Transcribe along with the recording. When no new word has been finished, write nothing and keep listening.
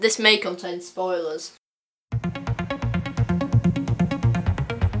This may contain spoilers.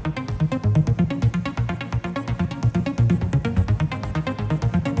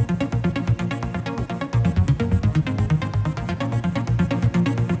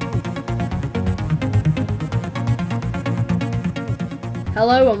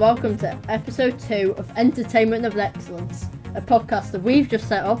 Hello and welcome to episode 2 of Entertainment of Excellence, a podcast that we've just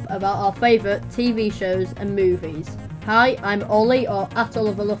set up about our favourite TV shows and movies. Hi, I'm Ollie, or at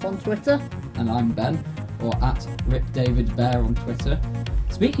Oliver Luff on Twitter. And I'm Ben, or at RipDavidBear on Twitter.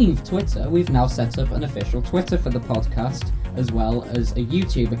 Speaking of Twitter, we've now set up an official Twitter for the podcast, as well as a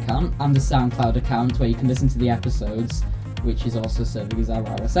YouTube account and a SoundCloud account where you can listen to the episodes, which is also serving as our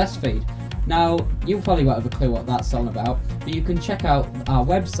RSS feed. Now, you probably won't have a clue what that's all about, but you can check out our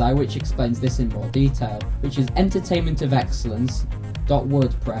website which explains this in more detail, which is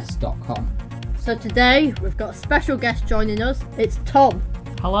entertainmentofexcellence.wordpress.com. So today, we've got a special guest joining us. It's Tom.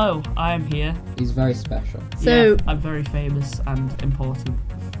 Hello, I am here. He's very special. So, I'm very famous and important.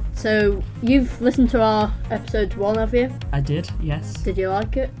 So, you've listened to our episode 1, have you? I did, yes. Did you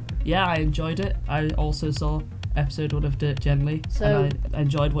like it? Yeah, I enjoyed it. I also saw episode 1 of Dirk Gently, and I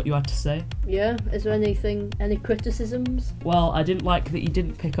enjoyed what you had to say. Yeah? Is there any criticisms? Well, I didn't like that you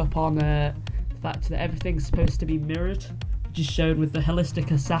didn't pick up on the fact that everything's supposed to be mirrored, which is shown with the holistic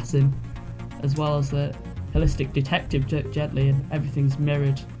assassin, as well as the holistic detective Dirk Gently, and everything's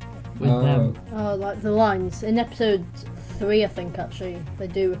mirrored with them. Oh, like the lines. In episode 3, I think, actually, they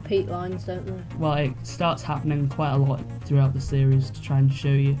do repeat lines, don't they? Well, it starts happening quite a lot throughout the series to try and show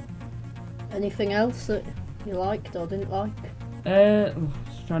you. Anything else that you liked or didn't like?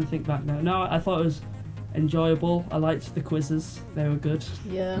 Just trying to think back now. No, I thought it was enjoyable. I liked the quizzes. They were good.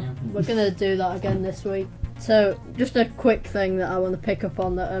 Yeah. We're going to do that again this week. So, just a quick thing that I want to pick up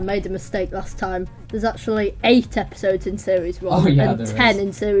on that I made a mistake last time. There's actually 8 episodes in Series 1 and 10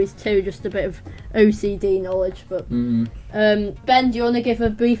 in Series 2, just a bit of OCD knowledge. But Ben, do you want to give a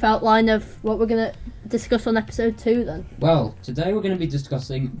brief outline of what we're going to discuss on episode 2 then? Well, today we're going to be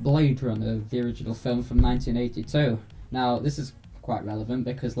discussing Blade Runner, the original film from 1982. Now, this is quite relevant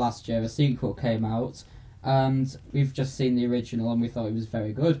because last year a sequel came out and we've just seen the original and we thought it was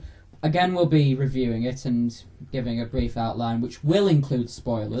very good. Again, we'll be reviewing it and giving a brief outline, which will include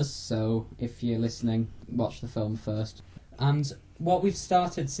spoilers, so if you're listening, watch the film first. And what we've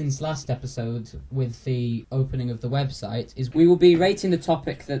started since last episode with the opening of the website is we will be rating the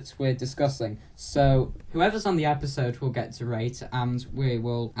topic that we're discussing. So whoever's on the episode will get to rate and we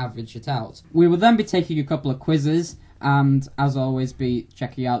will average it out. We will then be taking a couple of quizzes and, as always, be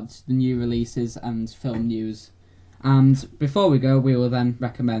checking out the new releases and film news. And before we go, we will then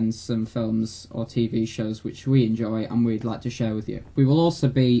recommend some films or TV shows which we enjoy and we'd like to share with you. We will also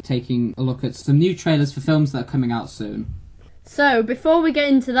be taking a look at some new trailers for films that are coming out soon. So, before we get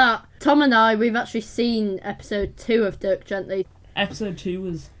into that, Tom and I, we've actually seen episode 2 of Dirk Gently. Episode 2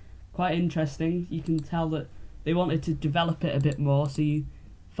 was quite interesting. You can tell that they wanted to develop it a bit more, so you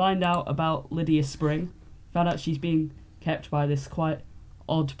find out about Lydia Spring, found out she's being kept by this quite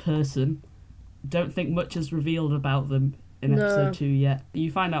odd person. Don't think much is revealed about them in episode 2 yet.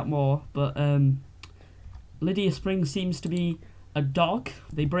 You find out more, but Lydia Spring seems to be a dog.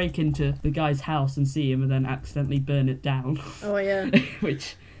 They break into the guy's house and see him and then accidentally burn it down. Oh, yeah.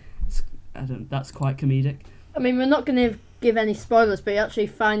 Which, that's quite comedic. I mean, we're not going to give any spoilers, but you actually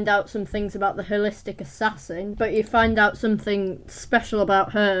find out some things about the holistic assassin, but you find out something special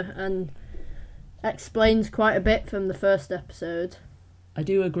about her and explains quite a bit from the first episode. I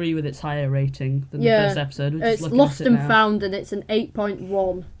do agree with its higher rating than the first episode. It's Lost and Found and it's an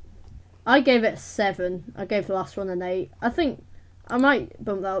 8.1. I gave it a 7. I gave the last one an 8. I think I might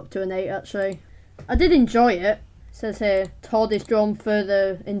bump that up to an 8 actually. I did enjoy it. It says here, Todd is drawn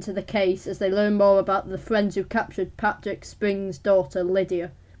further into the case as they learn more about the friends who captured Patrick Spring's daughter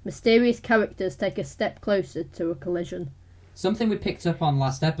Lydia. Mysterious characters take a step closer to a collision. Something we picked up on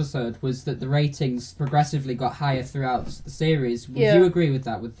last episode was that the ratings progressively got higher throughout the series. Would you agree with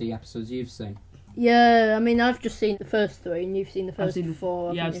that with the episodes you've seen? Yeah, I mean, I've just seen the first 3 and you've seen the first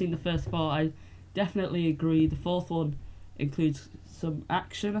 4. Yeah, I've seen the first 4. I definitely agree. The fourth one includes some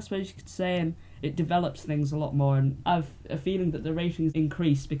action, I suppose you could say, and it develops things a lot more. And I've a feeling that the ratings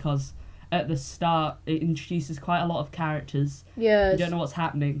increase because at the start it introduces quite a lot of characters. Yeah. You don't know what's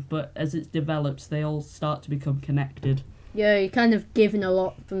happening, but as it develops, they all start to become connected. Yeah, you're kind of given a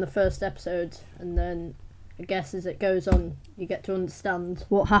lot from the first episode, and then I guess as it goes on, you get to understand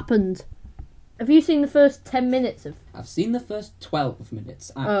what happened. Have you seen the first 10 minutes of... I've seen the first 12 minutes,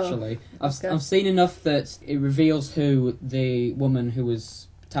 actually. Okay. I've seen enough that it reveals who the woman who was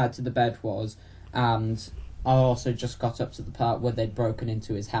tied to the bed was, and I also just got up to the part where they'd broken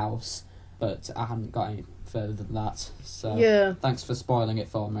into his house, but I hadn't got any further than that. So Yeah, thanks for spoiling it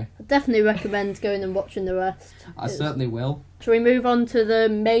for me. I definitely recommend going and watching the rest. I certainly will. Shall we move on to the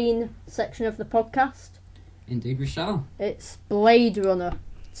main section of the podcast? Indeed we shall. It's Blade Runner.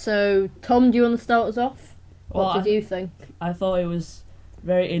 So, Tom, do you want to start us off? What Well, did you think? I thought it was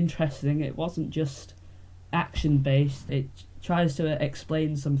very interesting. It wasn't just action based. It tries to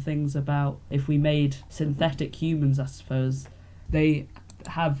explain some things about if we made synthetic humans, I suppose. They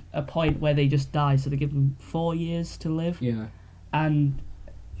have a point where they just die, so they give them 4 years to live. Yeah. And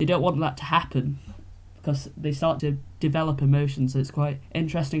they don't want that to happen because they start to develop emotions. So it's quite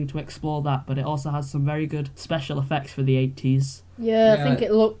interesting to explore that, but it also has some very good special effects for the 80s. Yeah, I Yeah. think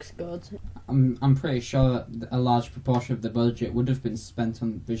it looks good. I'm pretty sure that a large proportion of the budget would have been spent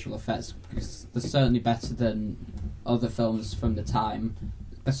on visual effects, because they're certainly better than other films from the time.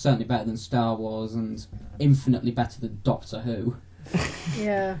 They're certainly better than Star Wars and infinitely better than Doctor Who.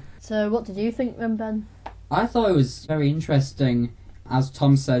 Yeah. So, what did you think then, Ben? I thought it was very interesting, as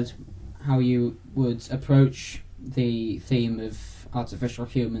Tom said, how you would approach the theme of artificial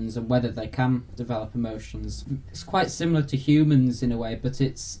humans and whether they can develop emotions. It's quite similar to humans in a way, but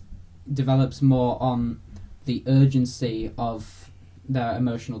it develops more on the urgency of their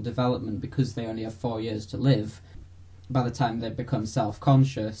emotional development, because they only have 4 years to live. By the time they become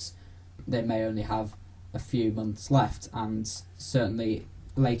self-conscious, they may only have a few months left, and certainly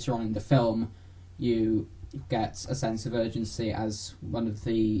later on in the film you get a sense of urgency as one of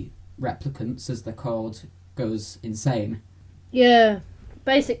the replicants, as they're called, goes insane. Yeah.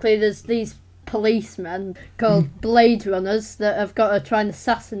 Basically, there's these policemen called Blade Runners that have got to try and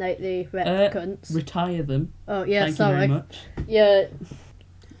assassinate the replicants. Retire them. Oh, yeah, Thank sorry. you very much. Yeah.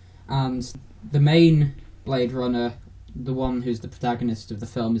 And the main Blade Runner, the one who's the protagonist of the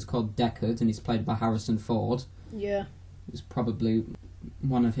film, is called Deckard, and he's played by Harrison Ford. Yeah. It's probably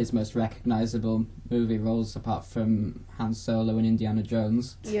one of his most recognisable movie roles, apart from Han Solo and Indiana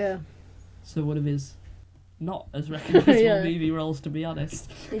Jones. Yeah. So one of his not as recognisable Yeah. movie roles, to be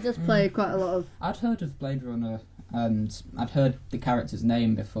honest. He does play quite a lot of... I'd heard of Blade Runner, and I'd heard the character's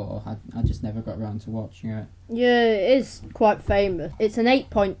name before. I just never got around to watching it. Yeah, it is quite famous. It's an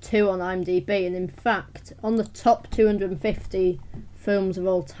 8.2 on IMDb, and in fact, on the top 250 films of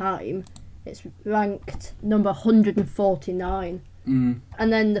all time, it's ranked number 149. Mm.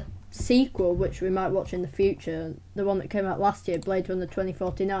 And then the sequel, which we might watch in the future, the one that came out last year, Blade Runner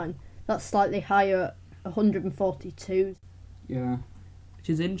 2049, that's slightly higher at 142. Yeah. Which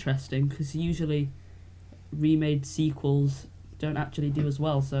is interesting because usually remade sequels don't actually do as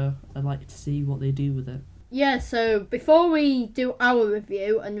well, so I'd like to see what they do with it. Yeah, so before we do our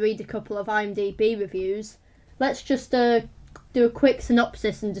review and read a couple of IMDb reviews, let's just do a quick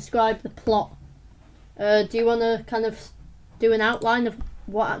synopsis and describe the plot. Do you want to kind of do an outline of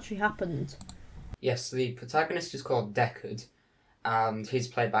what actually happened? Yes, the protagonist is called Deckard, and he's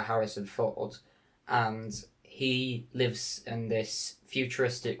played by Harrison Ford, and he lives in this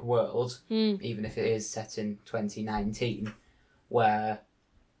futuristic world, even if it is set in 2019, where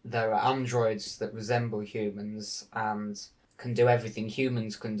there are androids that resemble humans and can do everything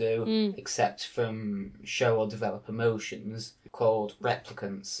humans can do, except from show or develop emotions, called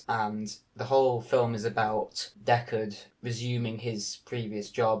replicants. And the whole film is about Deckard resuming his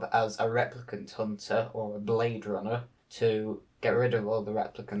previous job as a replicant hunter, or a Blade Runner, to get rid of all the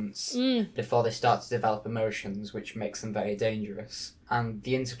replicants before they start to develop emotions, which makes them very dangerous. And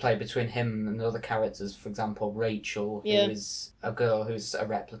the interplay between him and other characters, for example Rachel, who is a girl who's a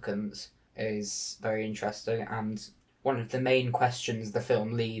replicant, is very interesting. And one of the main questions the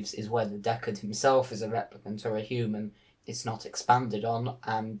film leaves is whether Deckard himself is a replicant or a human. It's not expanded on,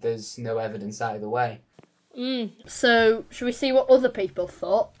 and there's no evidence either way. So, should we see what other people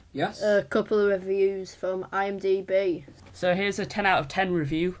thought? Yes. A couple of reviews from IMDb. So here's a 10 out of 10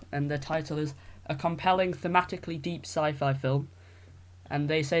 review, and the title is A Compelling Thematically Deep Sci-Fi Film. And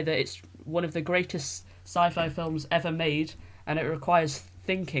they say that it's one of the greatest sci-fi films ever made, and it requires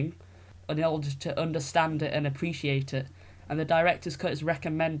thinking in order to understand it and appreciate it. And the director's cut is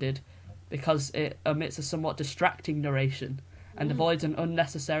recommended because it omits a somewhat distracting narration and avoids an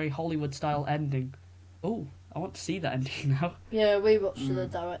unnecessary Hollywood-style ending. Oh, I want to see that ending now. Yeah, we watched the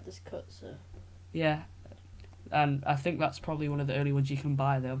director's cut, so... Yeah, and I think that's probably one of the early ones you can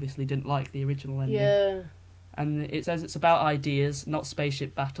buy. They obviously didn't like the original ending. Yeah. And it says it's about ideas, not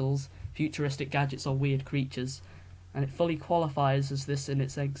spaceship battles, futuristic gadgets or weird creatures. And it fully qualifies as this in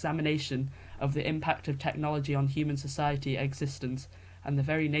its examination of the impact of technology on human society existence and the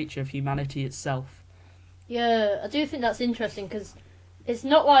very nature of humanity itself. Yeah, I do think that's interesting, because it's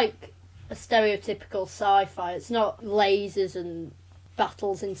not like a stereotypical sci-fi. It's not lasers and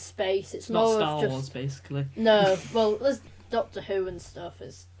battles in space. It's Not more Star of just Wars, basically. no. Well, there's Doctor Who and stuff.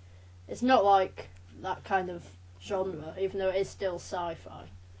 It's not like that kind of genre, even though it is still sci-fi.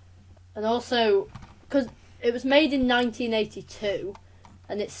 And also, because it was made in 1982,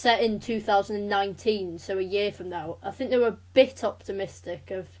 and it's set in 2019, so a year from now. I think they were a bit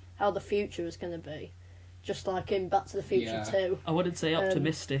optimistic of how the future was going to be, just like in Back to the Future 2. I wouldn't say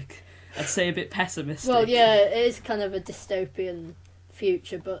optimistic. I'd say a bit pessimistic. Well, yeah, it is kind of a dystopian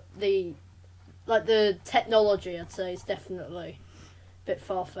future, but the technology, I'd say, is definitely a bit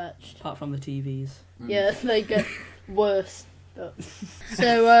far-fetched. Apart from the TVs. Yeah, they get worse. But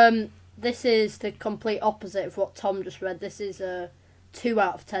so this is the complete opposite of what Tom just read. This is a 2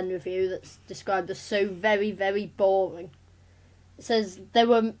 out of 10 review that's described as so very, very boring. It says there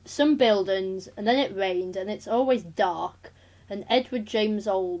were some buildings, and then it rained, and it's always dark. And Edward James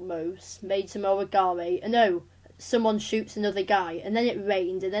Olmos made some origami, and someone shoots another guy, and then it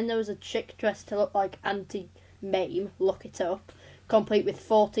rained, and then there was a chick dressed to look like Auntie Mame, look it up, complete with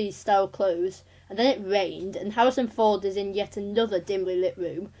 40s style clothes, and then it rained, and Harrison Ford is in yet another dimly lit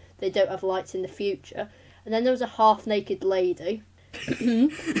room. They don't have lights in the future. And then there was a half-naked lady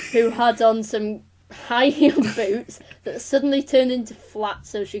who had on some high-heeled boots that suddenly turned into flats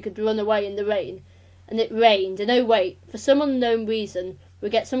so she could run away in the rain. And it rained, and oh wait, for some unknown reason, we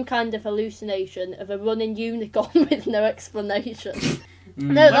get some kind of hallucination of a running unicorn with no explanation.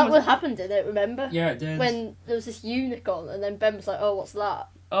 No, that would happen, didn't it, remember? Yeah, it did. When there was this unicorn, and then Ben was like, oh, what's that?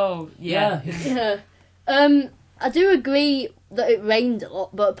 Oh, yeah. Yeah. I do agree that it rained a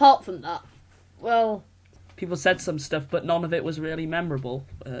lot, but apart from that, well... People said some stuff, but none of it was really memorable.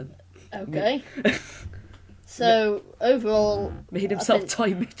 Okay. So, overall... Made himself think- toy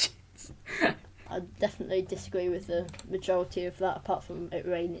midgets. I definitely disagree with the majority of that, apart from it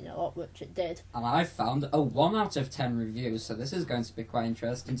raining a lot, which it did. And I found a 1 out of 10 reviews, so this is going to be quite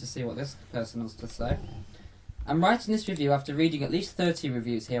interesting to see what this person has to say. I'm writing this review after reading at least 30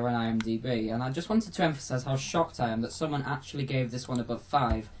 reviews here on IMDb, and I just wanted to emphasise how shocked I am that someone actually gave this one above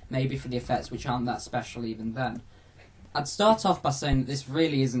 5, maybe for the effects which aren't that special even then. I'd start off by saying that this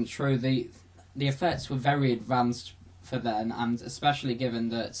really isn't true. The effects were very advanced for then, and especially given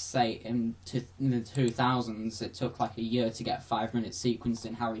that, say, in the 2000s, it took like a year to get a 5-minute sequence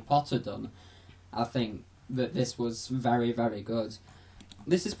in Harry Potter done. I think that this was very, very good.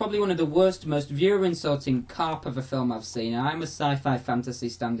 This is probably one of the worst, most viewer-insulting carp of a film I've seen, and I'm a sci-fi fantasy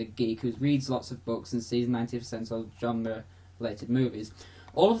standard geek who reads lots of books and sees 90% of genre-related movies.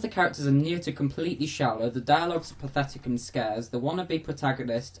 All of the characters are near to completely shallow, the dialogues are pathetic and scarce, the wannabe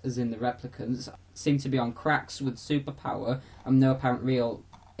protagonist, as in the replicants, seem to be on cracks with superpower and no apparent real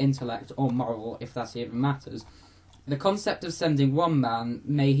intellect or moral, if that even matters. The concept of sending one man,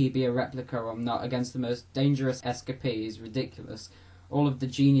 may he be a replica or not, against the most dangerous escapee is ridiculous. All of the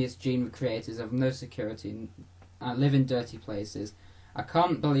genius genre creators have no security and live in dirty places. I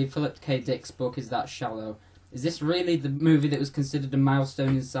can't believe Philip K. Dick's book is that shallow. Is this really the movie that was considered a milestone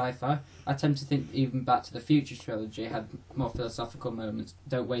in sci-fi? I tend to think even Back to the Future trilogy had more philosophical moments.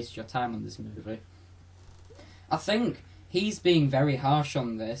 Don't waste your time on this movie. I think he's being very harsh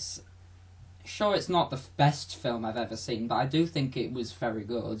on this. Sure, it's not the best film I've ever seen, but I do think it was very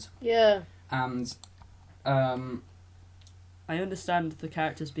good. Yeah. And, I understand the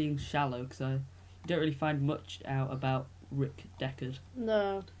characters being shallow, because I don't really find much out about Rick Deckard.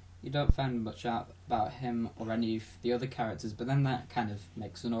 No. you don't find much out about him or any of the other characters, but then that kind of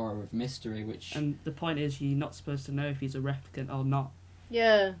makes an aura of mystery, which... And the point is, you're not supposed to know if he's a replicant or not.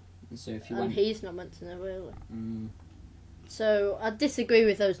 Yeah. So if you And went... he's not meant to know, really. Mm. So, I disagree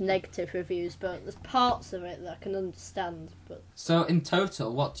with those negative reviews, but there's parts of it that I can understand. But So, in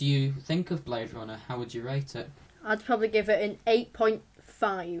total, what do you think of Blade Runner? How would you rate it? I'd probably give it an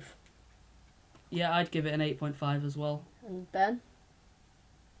 8.5. Yeah, I'd give it an 8.5 as well. And Ben?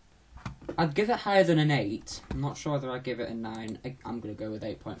 I'd give it higher than an 8. I'm not sure whether I'd give it a 9. I'm going to go with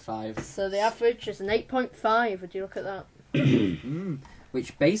 8.5. So the average is an 8.5. Would you look at that?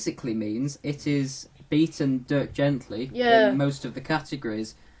 Which basically means it is beaten Dirt Gently Yeah. in most of the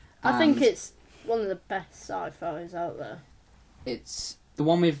categories. I think And it's one of the best sci-fis out there. it's the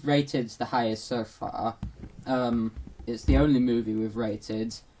one we've rated the highest so far. It's the only movie we've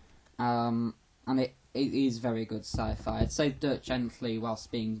rated. And it is very good sci-fi. I'd say Dirt Gently,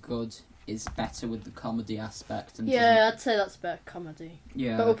 whilst being good, is better with the comedy aspect. And Yeah, I'd say that's better comedy.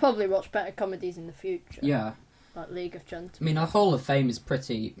 yeah. But we'll probably watch better comedies in the future. Yeah. Like League of Gentlemen. I mean, our Hall of Fame is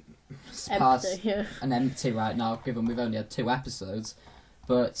pretty sparse Empty, yeah. and empty right now, given we've only had 2 episodes.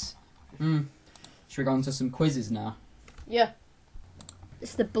 But, should we go on to some quizzes now? Yeah.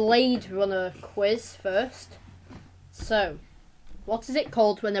 It's the Blade Runner quiz first. So, what is it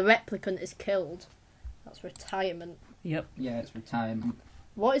called when a replicant is killed? That's retirement. Yep. Yeah, it's retirement.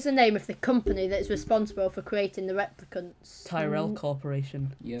 What is the name of the company that is responsible for creating the replicants? Tyrell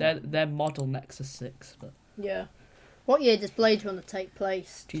Corporation. Yeah. They're model Nexus 6, but Yeah. What year does Blade Runner take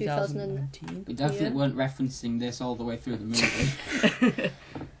place? 2019. We definitely Yeah. weren't referencing this all the way through the movie.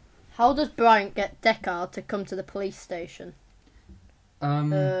 How does Bryant get Deckard to come to the police station?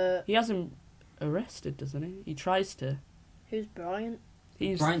 He has him arrested, doesn't he? He tries to. Who's Bryant?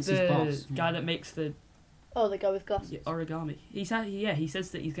 He's Bryant's his the boss. guy that makes the Oh, the guy with glasses. origami. He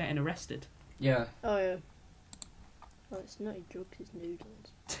says that he's getting arrested. Yeah. Oh, yeah. Oh, it's not drugs, it's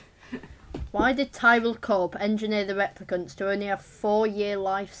noodles. Why did Tyrell Corp engineer the replicants to only have 4-year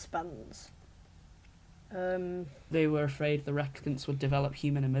lifespans? They were afraid the replicants would develop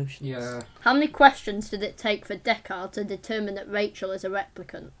human emotions. Yeah. How many questions did it take for Deckard to determine that Rachel is a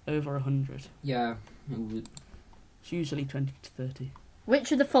replicant? Over 100. Yeah. It would- It's usually 20 to 30.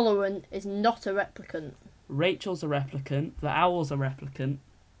 Which of the following is not a replicant? Rachel's a replicant. The owl's a replicant.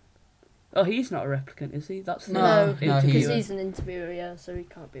 Oh, he's not a replicant, is he? That's the No, no, because interviewer. he's an interviewer, yeah, so he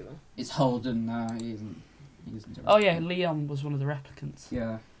can't be wrong. It's Holden. He isn't. a Oh yeah, Leon was one of the replicants.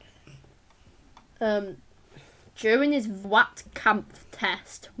 Yeah. During his Watt-Kampf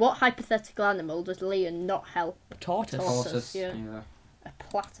test, what hypothetical animal does Leon not help? A tortoise. Tortoise, yeah. Yeah. A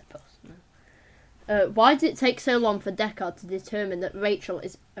platypus. No. Why did it take so long for Deckard to determine that Rachel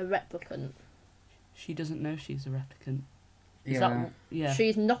is a replicant? She doesn't know she's a replicant. Is Yeah. that yeah?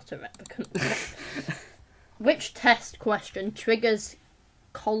 She's not a replicant. Which test question triggers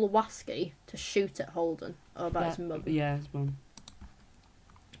Kowalski to shoot at Holden? Or about his mum? Yeah, his mum.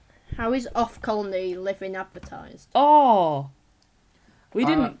 How is off-colony living advertised? Oh, we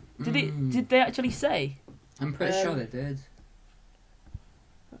Uh, didn't. Did they actually say? I'm pretty sure they did.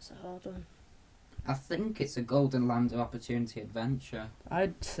 That's a hard one. I think it's a Golden Land of Opportunity adventure.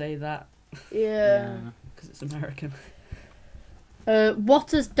 I'd say that Yeah. because it's American.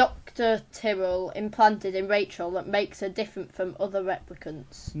 What has Dr. Tyrrell implanted in Rachel that makes her different from other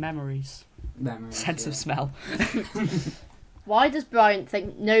replicants? Memories, Memories, sense of yeah. smell. Why does Bryant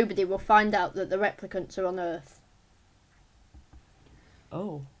think nobody will find out that the replicants are on Earth?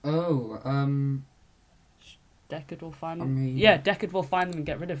 Oh, Deckard will find them. Yeah, Deckard will find them and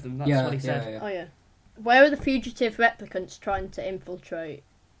get rid of them. That's what he said. Yeah. Oh yeah. Where are the fugitive replicants trying to infiltrate?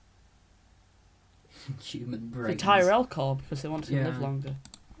 Human The brains. Tyrell Corps because they want to Yeah. live longer.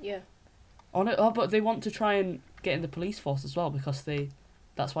 Yeah. Oh, but they want to try and get in the police force as well because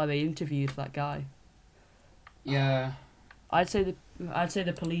that's why they interviewed that guy. Yeah. I'd say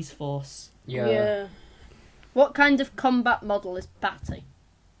the police force. Yeah. What kind of combat model is Batty?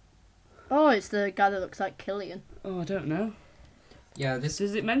 Oh, it's the guy that looks like Killian. Oh, I don't know. Yeah, this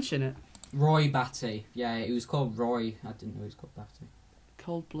Does it mention it? Roy Batty. Yeah, it was called Roy. I didn't know he was called Batty.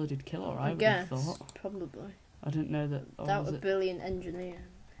 Cold-blooded killer, I I would guess. have thought. Probably. I didn't know that. Oh, That was was a it? brilliant engineer.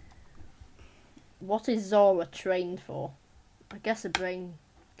 What is Zora trained for? I guess a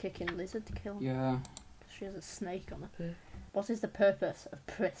brain-kicking lizard kill. Yeah. She has a snake on her. Per- What is the purpose of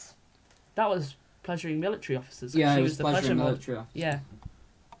Pris? That was pleasuring military officers. Yeah, she it was the pleasure mod. military officer. Yeah.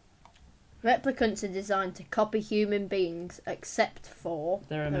 Replicants are designed to copy human beings except for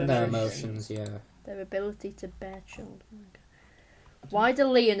Their Their Their emotions. emotions, yeah. their ability to bear children. Why do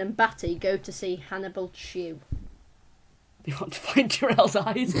Leon and Batty go to see Hannibal Chew? They want to find Tyrell's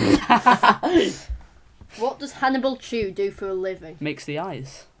eyes. What does Hannibal Chew do for a living? Makes the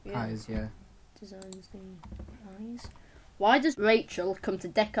eyes. Eyes, yeah. Designs the eyes. Why does Rachel come to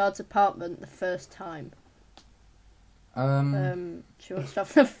Deckard's apartment the first time? She wants to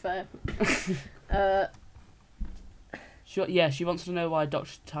have an affair. She wants to know why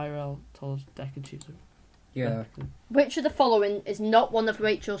Dr. Tyrell told Deckard she was a Yeah. replicant. Which of the following is not one of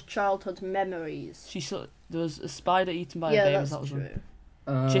Rachel's childhood memories? She saw there was a spider eaten by a Yeah, baby. that's That was true.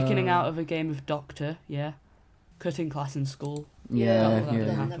 one. Chickening out of a game of Doctor. Yeah. Cutting class in school. Yeah, that yeah.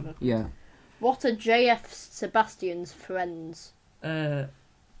 didn't Never. Yeah. What are J.F. Sebastian's friends?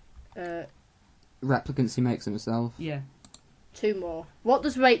 Replicants he makes himself. Yeah. 2 more. What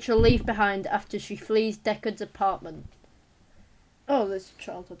does Rachel leave behind after she flees Deckard's apartment? Oh, there's a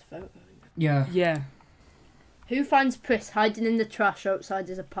childhood photo. Yeah. Yeah. Who finds Pris hiding in the trash outside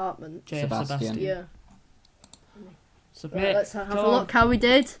his apartment? J.F. Sebastian. Sebastian. Yeah. Submit. Right, let's have Come a on. look how we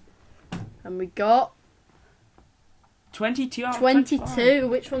did. And we got 22 out of 22. 25.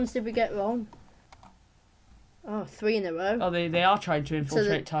 Which ones did we get wrong? Oh, 3 in a row. Oh, they are trying to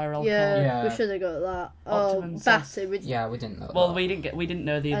infiltrate Tyrell. Yeah, Corps. Yeah. we should have got that. Oh, Optimum Batty. We Yeah, we didn't know Well, that. we didn't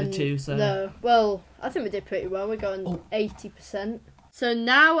know the other and two, so No, well, I think we did pretty well. We got an Oh. 80%. So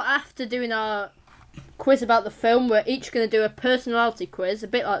now, after doing our quiz about the film, we're each going to do a personality quiz, a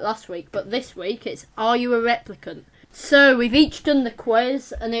bit like last week, but this week it's Are You a Replicant? So we've each done the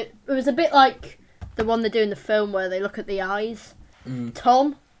quiz, and it was a bit like the one they do in the film where they look at the eyes.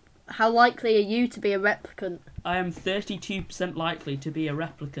 Tom, how likely are you to be a replicant? I am 32% likely to be a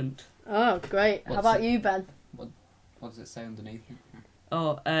replicant. Oh, great. How about you, Ben? What does it say underneath?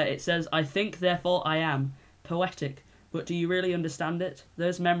 It says, I think, therefore I am. Poetic. But do you really understand it?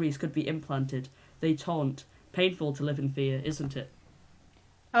 Those memories could be implanted. They taunt. Painful to live in fear, isn't it?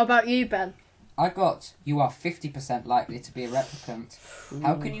 How about you, Ben? I got, you are 50% likely to be a replicant.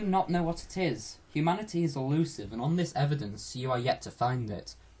 How can you not know what it is? Humanity is elusive, and on this evidence, you are yet to find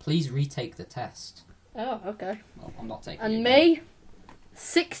it. Please retake the test. Oh, okay. Well, I'm not taking it. And me?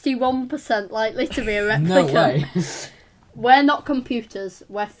 61% likely to be a replicant. No way. We're not computers,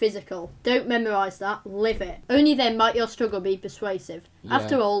 we're physical. Don't memorise that, live it. Only then might your struggle be persuasive. Yeah.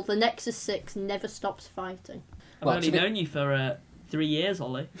 After all, the Nexus 6 never stops fighting. I've only known you for 3 years,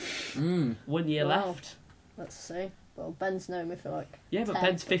 Ollie. 1 year Wow. left. Let's see. Well, Ben's known me for like... Yeah, but 10.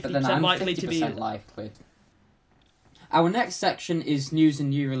 Ben's But 50% then I'm likely 50% to be... likely. Our next section is news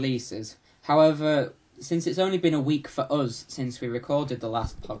and new releases. However, since it's only been a week for us since we recorded the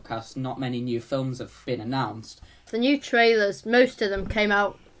last podcast, not many new films have been announced. The new trailers, most of them came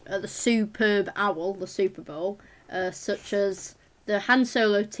out at the Superb Owl, the Super Bowl, such as the Han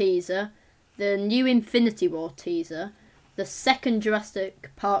Solo teaser, the new Infinity War teaser, the second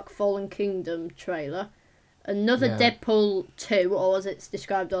Jurassic Park Fallen Kingdom trailer, another Deadpool 2, or as it's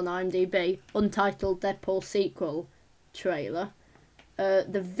described on IMDb, untitled Deadpool sequel trailer,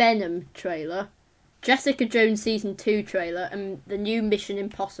 the Venom trailer, Jessica Jones Season 2 trailer, and the new Mission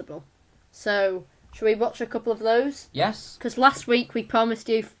Impossible. So, shall we watch a couple of those? Yes. Because last week we promised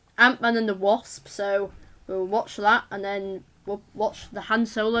you Ant-Man and the Wasp, so we'll watch that, and then we'll watch the Han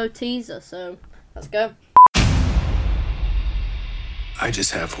Solo teaser, so let's go. I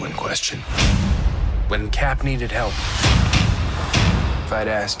just have one question. When Cap needed help, if I'd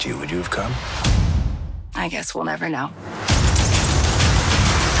asked you, would you have come? I guess we'll never know.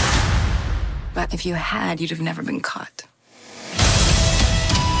 But if you had, you'd have never been caught.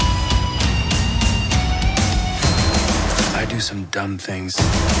 I do some dumb things,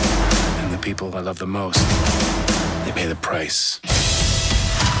 and the people I love the most, they pay the price.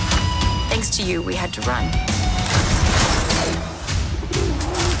 Thanks to you, we had to run.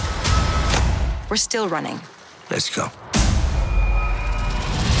 We're still running. Let's go.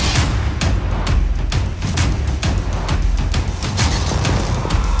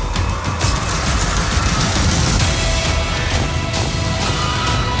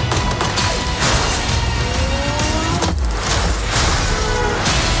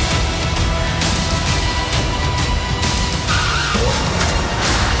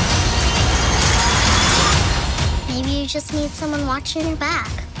 Maybe you just need someone watching your back.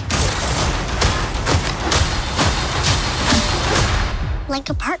 Like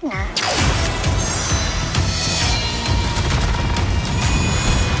a partner.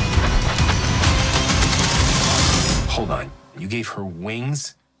 Hold on. You gave her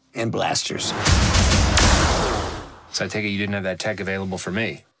wings and blasters. So I take it you didn't have that tech available for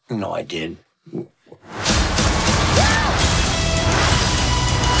me? No, I did.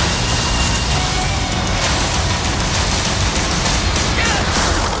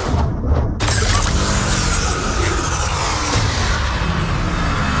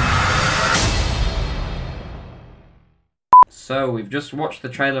 So, we've just watched the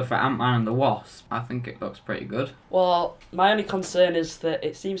trailer for Ant-Man and the Wasp. I think it looks pretty good. Well, my only concern is that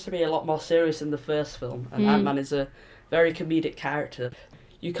it seems to be a lot more serious in the first film, and Ant-Man is a very comedic character.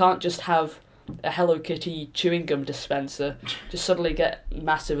 You can't just have a Hello Kitty chewing gum dispenser just suddenly get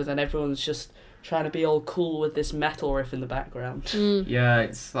massive and then everyone's just trying to be all cool with this metal riff in the background. Yeah,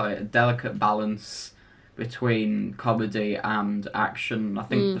 it's like a delicate balance between comedy and action. I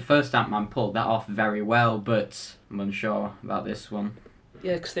think the first Ant-Man pulled that off very well, but I'm unsure about this one.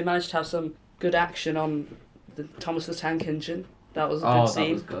 Yeah, because they managed to have some good action on the Thomas the Tank Engine. That was a good scene.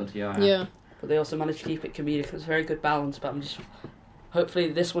 That was good, yeah. Yeah. But they also managed to keep it comedic. It was a very good balance, but I'm just...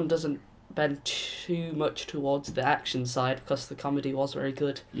 Hopefully this one doesn't bend too much towards the action side, because the comedy was very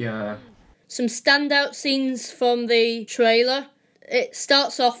good. Yeah. Some standout scenes from the trailer. It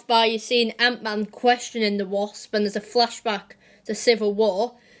starts off by you seeing Ant-Man questioning the Wasp, and there's a flashback to Civil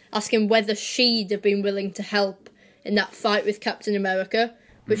War, asking whether she'd have been willing to help in that fight with Captain America,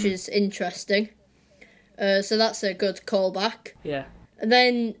 which is interesting. So that's a good callback. Yeah. And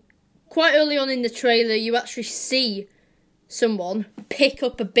then, quite early on in the trailer, you actually see someone pick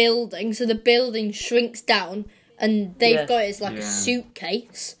up a building, so the building shrinks down, and they've Yeah. got it as like a Yeah.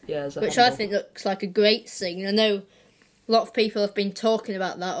 suitcase, Yeah, as a which I handle. think looks like a great scene. I know a lot of people have been talking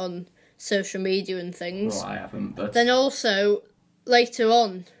about that on social media and things. Well, I haven't, but Then also, later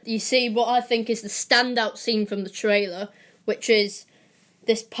on, you see what I think is the standout scene from the trailer, which is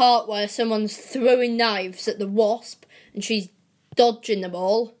this part where someone's throwing knives at the Wasp and she's dodging them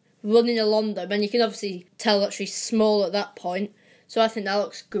all, running along them, and you can obviously tell that she's small at that point. So I think that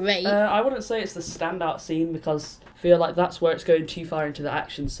looks great. I wouldn't say it's the standout scene because I feel like that's where it's going too far into the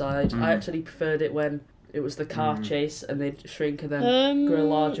action side. I actually preferred it when it was the car chase and they'd shrink and then grow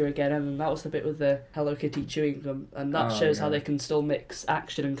larger again, and then that was the bit with the Hello Kitty chewing gum, and that shows how they can still mix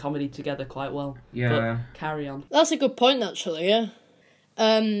action and comedy together quite well. yeah. But carry on. That's a good point, actually, yeah.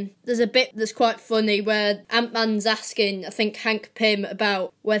 There's a bit that's quite funny where Ant-Man's asking, I think, Hank Pym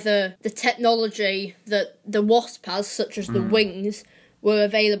about whether the technology that the Wasp has, such as the wings, were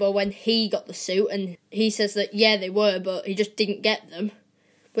available when he got the suit, and he says that, yeah, they were, but he just didn't get them,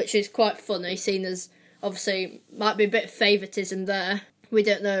 which is quite funny, seeing as, obviously, might be a bit of favouritism there. We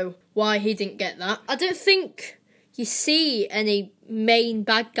don't know why he didn't get that. I don't think you see any main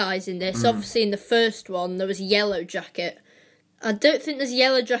bad guys in this. Obviously, in the first one, there was Yellow Jacket. I don't think there's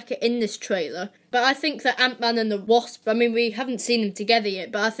Yellow Jacket in this trailer, but I think that Ant-Man and the Wasp, I mean, we haven't seen them together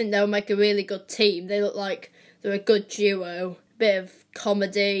yet, but I think they'll make a really good team. They look like they're a good duo. A bit of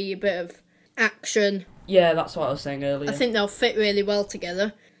comedy, a bit of action. Yeah, that's what I was saying earlier. I think they'll fit really well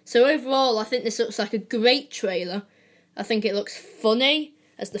together. So overall, I think this looks like a great trailer. I think it looks funny,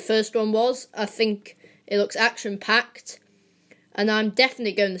 as the first one was. I think it looks action-packed, and I'm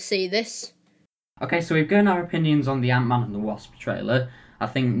definitely going to see this. Okay, so we've given our opinions on the Ant-Man and the Wasp trailer. I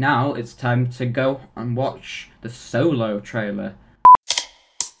think now it's time to go and watch the Solo trailer.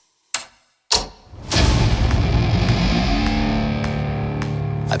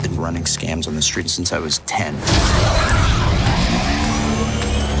 I've been running scams on the street since I was 10.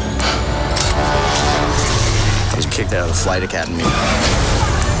 I was kicked out of the flight academy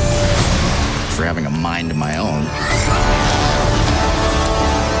for having a mind of my own.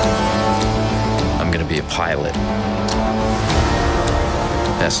 I'm gonna be a pilot.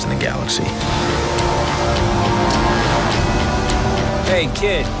 Best in the galaxy. Hey,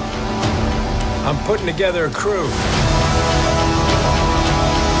 kid. I'm putting together a crew.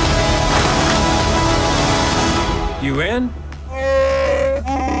 You in?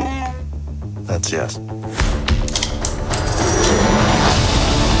 That's yes.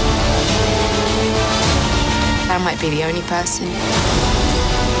 I might be the only person.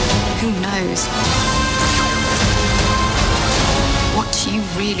 Who knows what you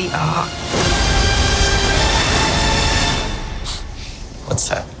really are? What's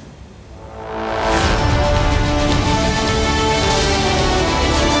that?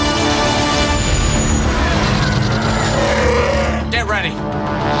 Get ready.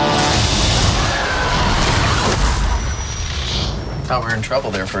 Thought we were in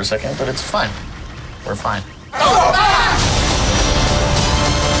trouble there for a second, but it's fine. We're fine.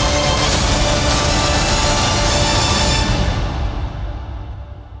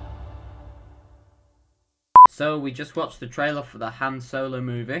 So we just watched the trailer for the Han Solo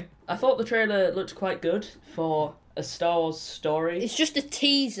movie. I thought the trailer looked quite good for a Star Wars story. It's just a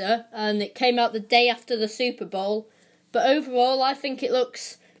teaser, and it came out the day after the Super Bowl. But overall, I think it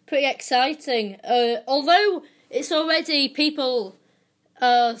looks pretty exciting. Although it's already people...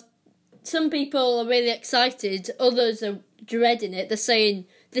 some people are really excited, others are dreading it. They're saying,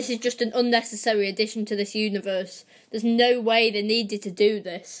 this is just an unnecessary addition to this universe. There's no way they needed to do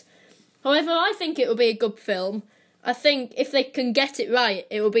this. However, I think it will be a good film. I think if they can get it right,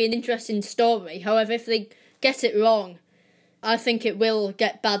 it will be an interesting story. However, if they get it wrong, I think it will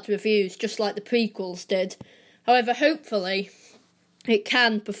get bad reviews, just like the prequels did. However, hopefully, it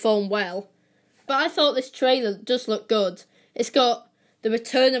can perform well. But I thought this trailer does look good. It's got the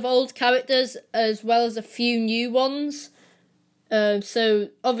return of old characters as well as a few new ones. So,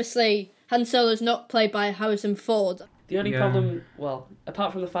 obviously, Han Solo's not played by Harrison Ford. The only Yeah. problem, well,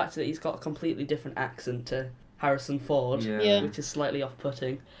 apart from the fact that he's got a completely different accent to Harrison Ford, Yeah. which is slightly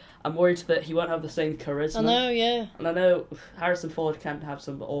off-putting, I'm worried that he won't have the same charisma. I know, yeah. And I know Harrison Ford can have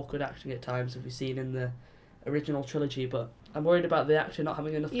some awkward acting at times, as we've seen in the original trilogy, but I'm worried about the actor not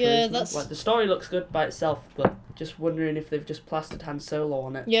having enough Yeah, charisma. that's- Like, the story looks good by itself, but just wondering if they've just plastered Han Solo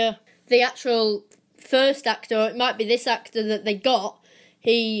on it. Yeah. The actual first actor, or it might be this actor that they got,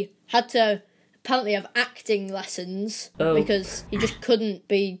 he had to apparently have acting lessons because he just couldn't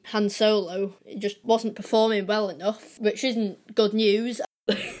be Han Solo. He just wasn't performing well enough, which isn't good news.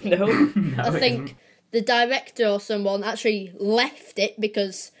 No? I think the director or someone actually left it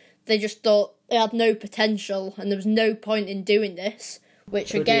because they just thought it had no potential and there was no point in doing this,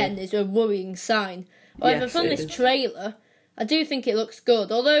 which again is a worrying sign. However, Yes, from it this is. trailer, I do think it looks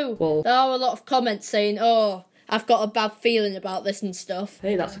good, although Well- there are a lot of comments saying, oh, I've got a bad feeling about this and stuff.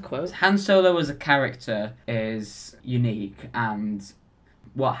 Hey, that's a quote. Han Solo as a character is unique, and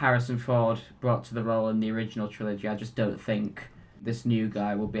what Harrison Ford brought to the role in the original trilogy, I just don't think this new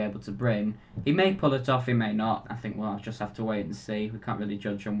guy will be able to bring. He may pull it off, he may not. I think we'll just have to wait and see. We can't really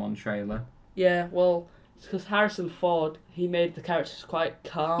judge on one trailer. Yeah, well, it's because Harrison Ford, he made the characters quite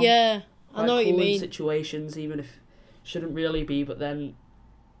calm. Yeah, I quite know what you cool in mean. situations, even if shouldn't really be, but then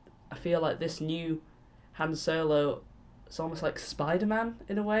I feel like this new Han Solo, it's almost like Spider-Man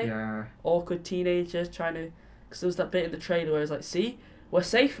in a way. Yeah. Awkward teenager trying to... Because there was that bit in the trailer where it's like, see, we're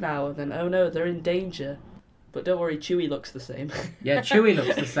safe now, and then, oh no, they're in danger. But don't worry, Chewie looks the same. Yeah, Chewie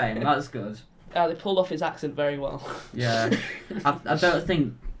looks the same. That's good. They pulled off his accent very well. Yeah. I don't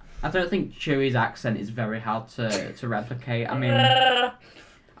think Chewie's accent is very hard to replicate. I mean,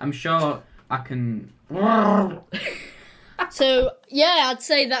 I'm sure I can... So, yeah, I'd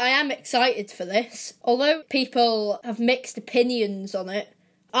say that I am excited for this. Although people have mixed opinions on it,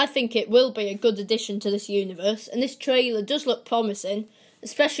 I think it will be a good addition to this universe, and this trailer does look promising,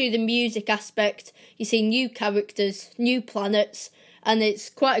 especially the music aspect. You see new characters, new planets, and it's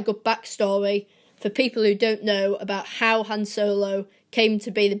quite a good backstory for people who don't know about how Han Solo came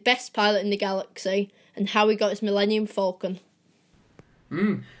to be the best pilot in the galaxy and how he got his Millennium Falcon.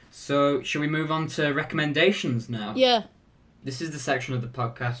 So, shall we move on to recommendations now? Yeah. This is the section of the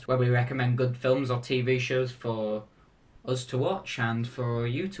podcast where we recommend good films or TV shows for us to watch and for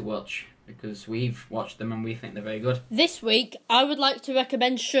you to watch, because we've watched them and we think they're very good. This week, I would like to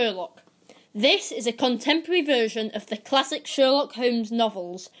recommend Sherlock. This is a contemporary version of the classic Sherlock Holmes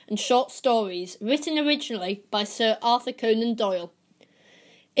novels and short stories written originally by Sir Arthur Conan Doyle.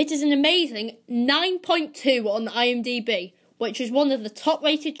 It is an amazing 9.2 on IMDb, which is one of the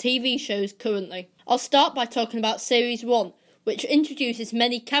top-rated TV shows currently. I'll start by talking about Series 1, which introduces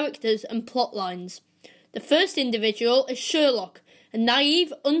many characters and plot lines. The first individual is Sherlock, a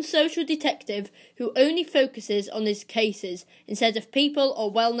naive, unsocial detective who only focuses on his cases instead of people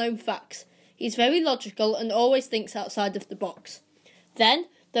or well-known facts. He's very logical and always thinks outside of the box. Then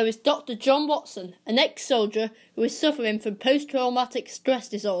there is Dr. John Watson, an ex-soldier who is suffering from post-traumatic stress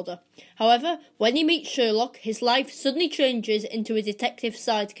disorder. However, when he meets Sherlock, his life suddenly changes into a detective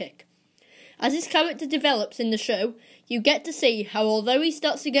sidekick. As his character develops in the show, you get to see how although he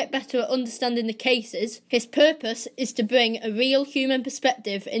starts to get better at understanding the cases, his purpose is to bring a real human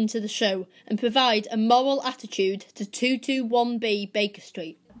perspective into the show and provide a moral attitude to 221B Baker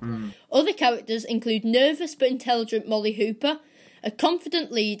Street. Other characters include nervous but intelligent Molly Hooper, a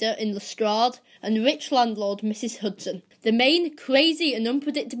confident leader in Lestrade, and rich landlord Mrs. Hudson. The main crazy and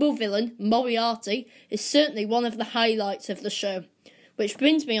unpredictable villain, Moriarty, is certainly one of the highlights of the show. Which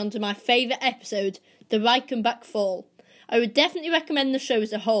brings me on to my favourite episode, The Reichenbach Fall. I would definitely recommend the show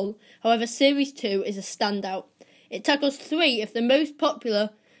as a whole, however Series 2 is a standout. It tackles 3 of the most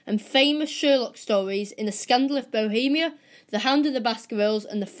popular and famous Sherlock stories in A Scandal of Bohemia, The Hound of the Baskervilles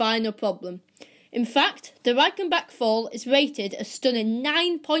and The Final Problem. In fact, The Reichenbach Fall is rated a stunning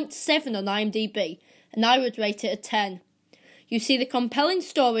 9.7 on IMDb, and I would rate it a 10. You see the compelling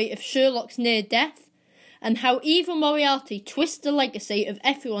story of Sherlock's near death, and how evil Moriarty twists the legacy of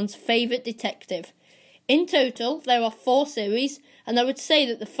everyone's favourite detective. In total, there are 4 series, and I would say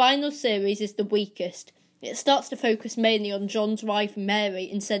that the final series is the weakest. It starts to focus mainly on John's wife Mary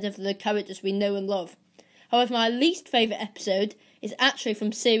instead of the characters we know and love. However, my least favourite episode is actually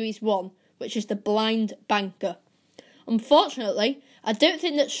from Series 1, which is The Blind Banker. Unfortunately, I don't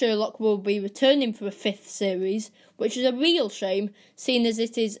think that Sherlock will be returning for a 5th series, which is a real shame, seeing as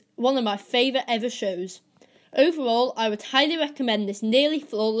it is one of my favourite ever shows. Overall, I would highly recommend this nearly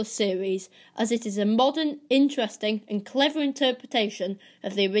flawless series, as it is a modern, interesting and clever interpretation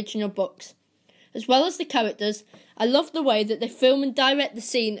of the original books. As well as the characters, I love the way that they film and direct the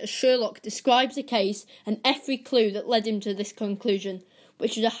scene as Sherlock describes a case and every clue that led him to this conclusion,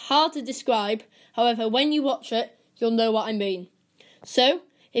 which is hard to describe, however when you watch it, you'll know what I mean. So,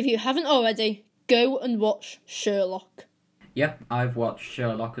 if you haven't already, go and watch Sherlock. Yeah, I've watched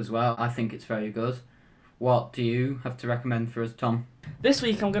Sherlock as well. I think it's very good. What do you have to recommend for us, Tom? This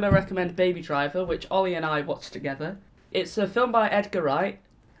week I'm going to recommend Baby Driver, which Ollie and I watched together. It's a film by Edgar Wright.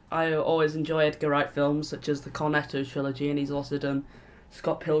 I always enjoy Edgar Wright films, such as the Cornetto trilogy, and he's also done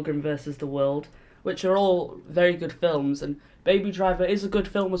Scott Pilgrim vs. the World, which are all very good films, and Baby Driver is a good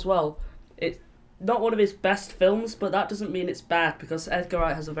film as well. It's not one of his best films, but that doesn't mean it's bad, because Edgar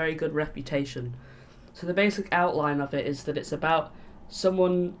Wright has a very good reputation. So the basic outline of it is that it's about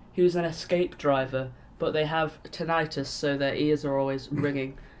someone who's an escape driver, but they have tinnitus, so their ears are always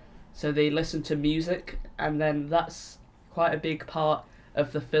ringing. So they listen to music, and then that's quite a big part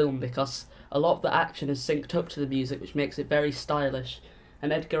of the film because a lot of the action is synced up to the music, which makes it very stylish.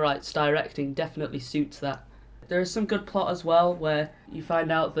 And Edgar Wright's directing definitely suits that. There is some good plot as well, where you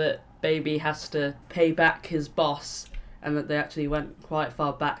find out that Baby has to pay back his boss, and that they actually went quite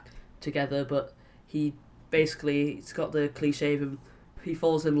far back together, but it's got the cliche of him, he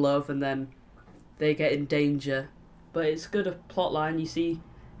falls in love and then they get in danger. But it's good a plot line, you see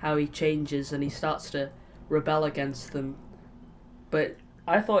how he changes and he starts to rebel against them. But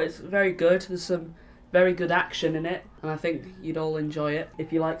I thought it's very good, there's some very good action in it, and I think you'd all enjoy it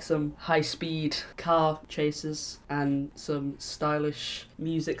if you like some high-speed car chases and some stylish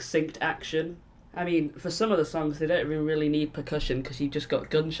music-synced action. I mean, for some of the songs, they don't even really need percussion because you've just got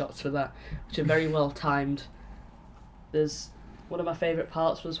gunshots for that, which are very well timed. One of my favourite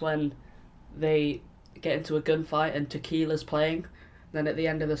parts was when they get into a gunfight and Tequila's playing. Then at the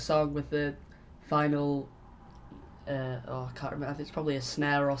end of the song with the final, I can't remember, I think it's probably a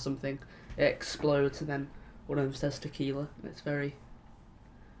snare or something, it explodes and then one of them says Tequila. And it's very,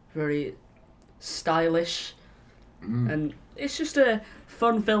 very stylish. And it's just a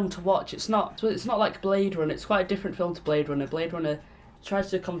fun film to watch. It's not like Blade Runner. It's quite a different film to Blade Runner. Blade Runner tries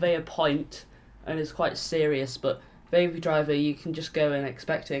to convey a point and is quite serious, but Baby Driver you can just go in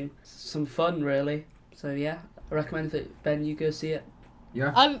expecting some fun, really. So yeah, I recommend that, Ben, you go see it.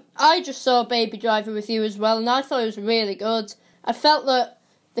 Yeah. I just saw Baby Driver with you as well, and I thought it was really good. I felt that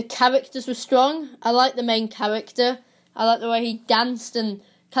the characters were strong. I liked the main character. I liked the way he danced, and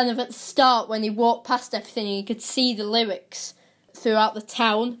kind of at the start when he walked past everything you could see the lyrics throughout the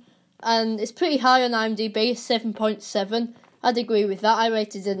town. And it's pretty high on IMDb, 7.7. I'd agree with that. I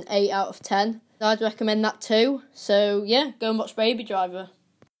rated it an 8 out of 10. I'd recommend that too. So yeah, go and watch Baby Driver.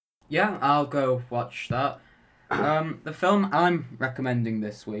 Yeah, I'll go watch that. The film I'm recommending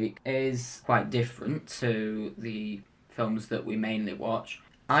this week is quite different to the films that we mainly watch.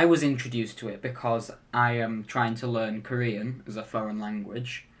 I was introduced to it because I am trying to learn Korean as a foreign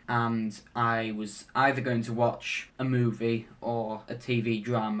language, and I was either going to watch a movie or a TV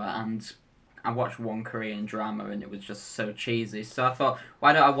drama, and I watched one Korean drama and it was just so cheesy. So I thought,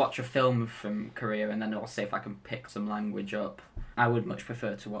 why don't I watch a film from Korea and then I'll see if I can pick some language up. I would much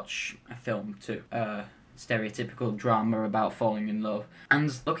prefer to watch a film to stereotypical drama about falling in love.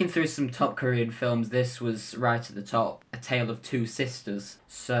 And looking through some top Korean films, this was right at the top, A Tale of Two Sisters.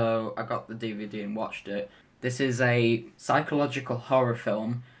 So I got the DVD and watched it. This is a psychological horror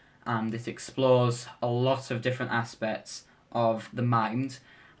film, and it explores a lot of different aspects of the mind,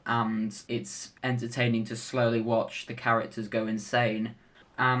 and it's entertaining to slowly watch the characters go insane.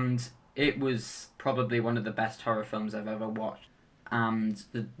 And it was probably one of the best horror films I've ever watched. And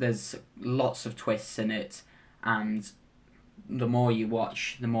there's lots of twists in it, and the more you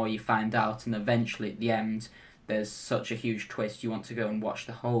watch, the more you find out, and eventually at the end there's such a huge twist you want to go and watch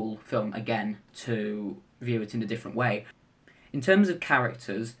the whole film again to view it in a different way. In terms of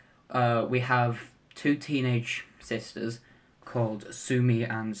characters, we have two teenage sisters called Sumi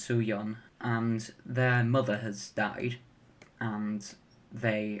and Suyeon, and their mother has died, and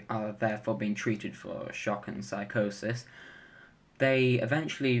they are therefore being treated for shock and psychosis. They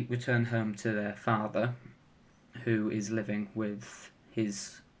eventually return home to their father, who is living with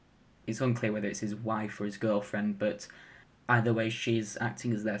his... It's unclear whether it's his wife or his girlfriend, but either way she's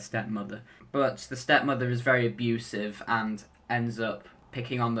acting as their stepmother. But the stepmother is very abusive and ends up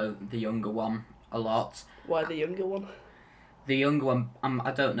picking on the younger one a lot. Why the younger one? The younger one,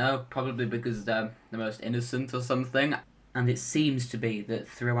 I don't know, probably because they're the most innocent or something. And it seems to be that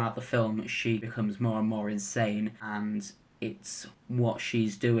throughout the film she becomes more and more insane, and it's what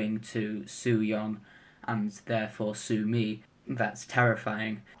she's doing to Suyeon and therefore Sumi that's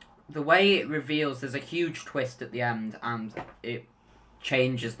terrifying. The way it reveals, there's a huge twist at the end, and it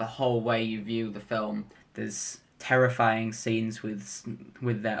changes the whole way you view the film. There's terrifying scenes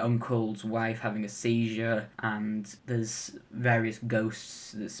with their uncle's wife having a seizure, and there's various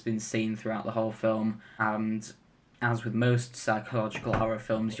ghosts that's been seen throughout the whole film. And as with most psychological horror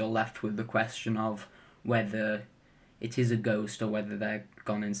films, you're left with the question of whether it is a ghost or whether they're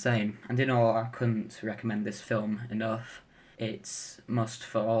gone insane. And in all, I couldn't recommend this film enough. It's must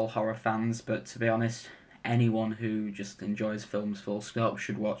for all horror fans, but to be honest, anyone who just enjoys films full stop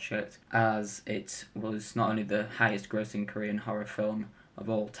should watch it, as it was not only the highest grossing Korean horror film of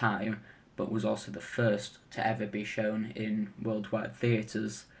all time, but was also the first to ever be shown in worldwide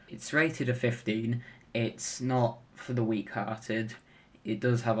theatres. It's rated a 15, it's not for the weak-hearted, it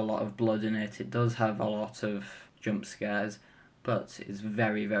does have a lot of blood in it, it does have a lot of jump scares, but it's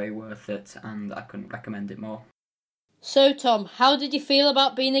very, very worth it, and I couldn't recommend it more. So, Tom, how did you feel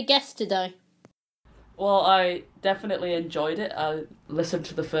about being a guest today? Well, I definitely enjoyed it. I listened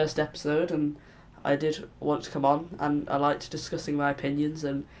to the first episode and I did want to come on, and I liked discussing my opinions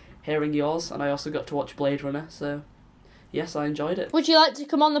and hearing yours, and I also got to watch Blade Runner, so yes, I enjoyed it. Would you like to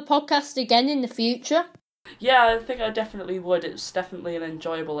come on the podcast again in the future? Yeah, I think I definitely would. It's definitely an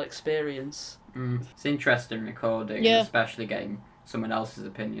enjoyable experience. It's interesting recording, Yeah. especially getting someone else's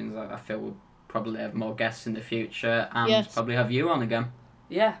opinions. I feel we'll probably have more guests in the future, and Yes. probably have you on again.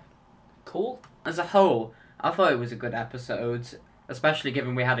 Yeah, cool. As a whole, I thought it was a good episode, especially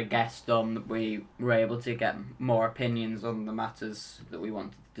given we had a guest on, that we were able to get more opinions on the matters that we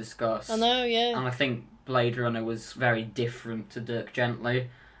wanted to discuss. I know, yeah. And I think Blade Runner was very different to Dirk Gently,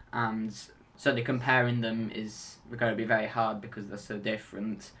 and certainly comparing them is going to be very hard because they're so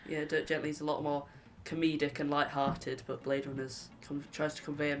different. Yeah, Dirk Gently's a lot more comedic and light-hearted, but Blade Runner's tries to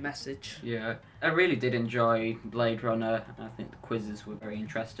convey a message. Yeah, I really did enjoy Blade Runner, and I think the quizzes were very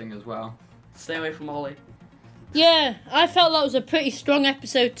interesting as well. Stay away from Ollie. Yeah, I felt that was a pretty strong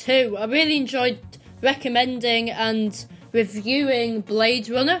episode too. I really enjoyed recommending and reviewing Blade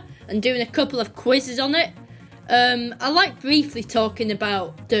Runner and doing a couple of quizzes on it. I like briefly talking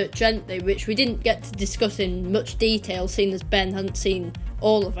about Dirk Gently, which we didn't get to discuss in much detail, seeing as Ben hadn't seen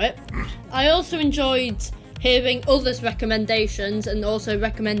all of it. I also enjoyed hearing others' recommendations and also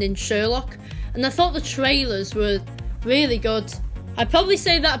recommending Sherlock, and I thought the trailers were really good. I'd probably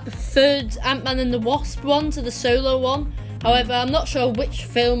say that I preferred Ant-Man and the Wasp one to the Solo one. However, I'm not sure which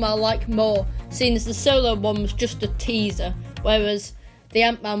film I like more, seeing as the Solo one was just a teaser, whereas the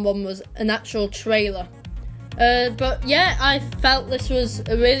Ant-Man one was an actual trailer. But yeah, I felt this was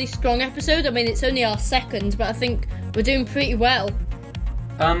a really strong episode. I mean, it's only our second, but I think we're doing pretty well.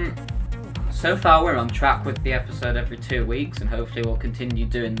 So far we're on track with the episode every 2 weeks, and hopefully we'll continue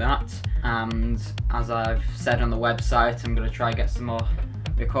doing that. And as I've said on the website, I'm going to try and get some more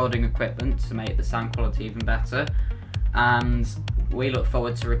recording equipment to make the sound quality even better. And we look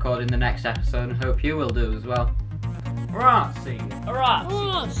forward to recording the next episode, and hope you will do as well. Alright, see you. Alright.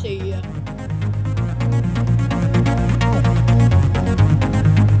 Oh, see ya.